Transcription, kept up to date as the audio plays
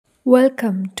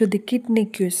Welcome to the kidney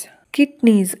quiz.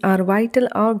 Kidneys are vital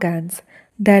organs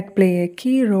that play a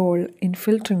key role in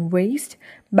filtering waste,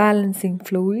 balancing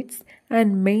fluids,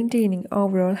 and maintaining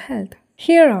overall health.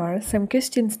 Here are some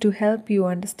questions to help you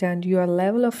understand your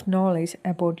level of knowledge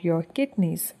about your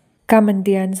kidneys. Comment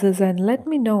the answers and let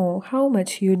me know how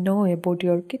much you know about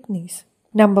your kidneys.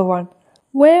 Number 1.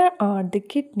 Where are the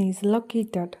kidneys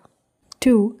located?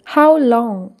 2. How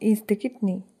long is the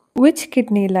kidney? Which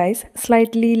kidney lies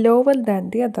slightly lower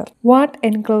than the other? What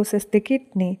encloses the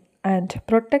kidney and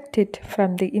protects it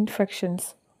from the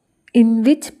infections? In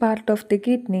which part of the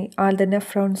kidney are the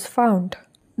nephrons found?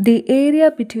 The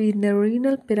area between the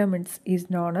renal pyramids is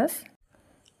known as.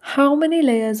 How many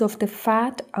layers of the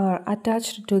fat are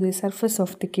attached to the surface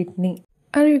of the kidney?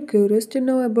 Are you curious to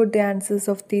know about the answers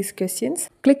of these questions?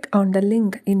 Click on the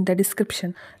link in the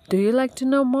description. Do you like to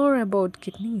know more about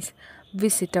kidneys?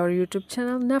 Visit our YouTube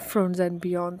channel Nephrons and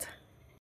Beyond.